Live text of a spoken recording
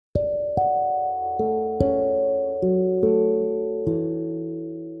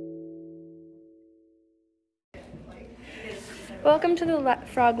Welcome to the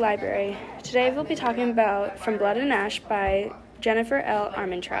Frog Library. Today we'll be talking about From Blood and Ash by Jennifer L.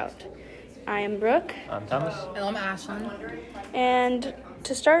 Armentrout. I am Brooke. I'm Thomas. And I'm Ashlyn. And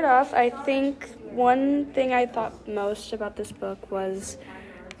to start off, I think one thing I thought most about this book was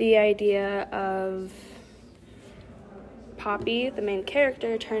the idea of Poppy, the main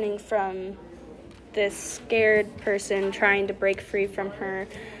character, turning from this scared person trying to break free from her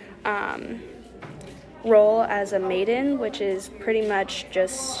role as a maiden, which is pretty much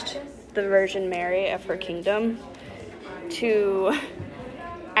just the Virgin Mary of her kingdom, to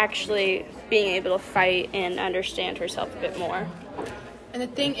actually being able to fight and understand herself a bit more. And the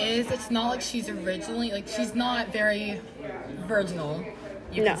thing is, it's not like she's she's not very virginal,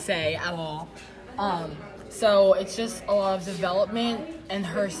 you could say, at all. So it's just a lot of development and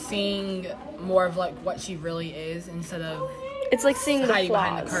her seeing more of like what she really is instead of it's like seeing the flaws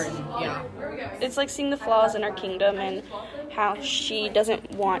behind the curtain. Yeah. It's like seeing the flaws in her kingdom and how she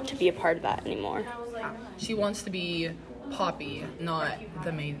doesn't want to be a part of that anymore. She wants to be Poppy, not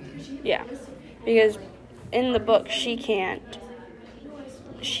the maiden. Yeah, because in the book she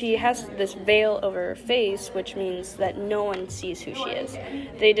has this veil over her face, which means that no one sees who she is.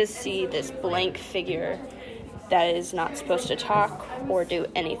 They just see this blank figure that is not supposed to talk or do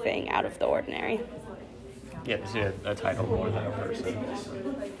anything out of the ordinary. Yeah, to see a title more than a person.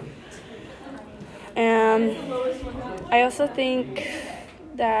 I also think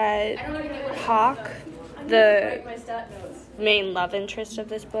that Hawk, the main love interest of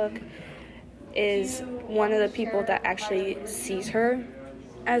this book, is one of the people that actually sees her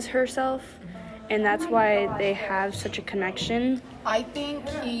as herself, and that's why they have such a connection. I think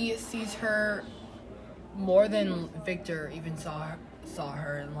he sees her more than Victor even saw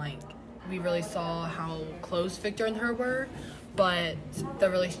her, and like we really saw how close Victor and her were, but the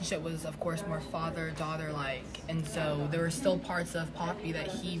relationship was of course more father-daughter like, and so there were still parts of Poppy that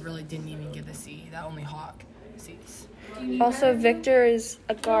he really didn't even get to see, that only Hawk sees. Also, Victor is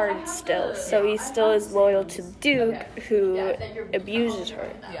a guard still, so he still is loyal to Duke, who abuses her.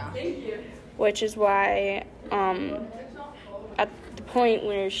 Yeah. Which is why, at the point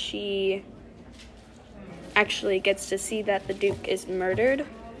where she actually gets to see that the Duke is murdered,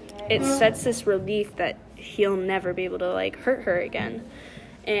 it sets this relief that he'll never be able to, hurt her again.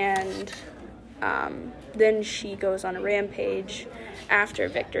 And then she goes on a rampage after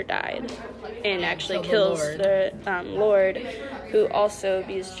Victor died and actually kills the Lord, who also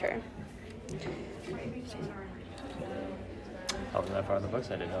abused her. I wasn't that far in the books.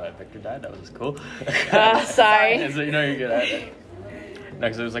 I didn't know that Victor died. That was cool. Sorry. So, you're good at it. No,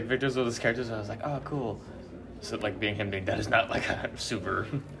 because it was Victor's one of those characters, and I was like, oh, cool. So, being him being dead is not, a super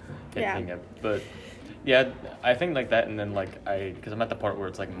thing. But, yeah, I think that, and then, because I'm at the part where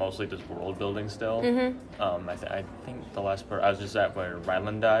it's, mostly just world building still. Mm-hmm. I think the last part, I was just at where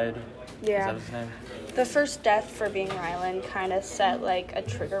Ryland died. Yeah. Is that his name? The first death for being Ryland kind of set, a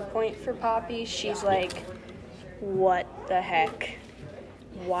trigger point for Poppy. She's what the heck?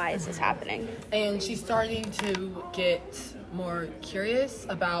 Why is this happening? And she's starting to get more curious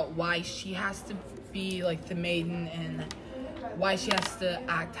about why she has to be the maiden and why she has to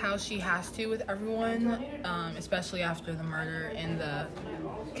act how she has to with everyone, especially after the murder in the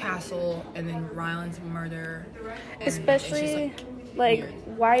castle and then Ryland's murder. Especially,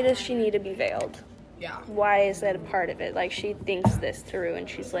 why does she need to be veiled? Yeah. Why is that a part of it? She thinks this through, and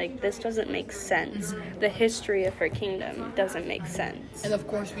she's this doesn't make sense. Mm-hmm. The history of her kingdom doesn't make sense. And of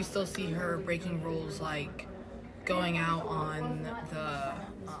course, we still see her breaking rules, going out on the,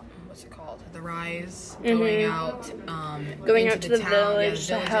 the Rise, going out, going into out to the town, village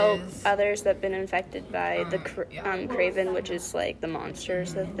to help villages. others that have been infected by the Craven, which is the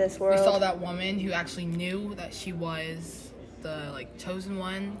monsters of this world. We saw that woman who actually knew that she was the chosen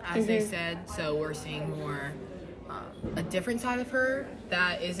one, as they said. So we're seeing more a different side of her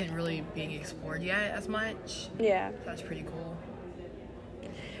that isn't really being explored yet as much. Yeah, that's pretty cool.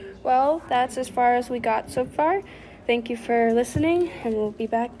 Well, that's as far as we got so far. Thank you for listening, and we'll be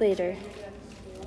back later.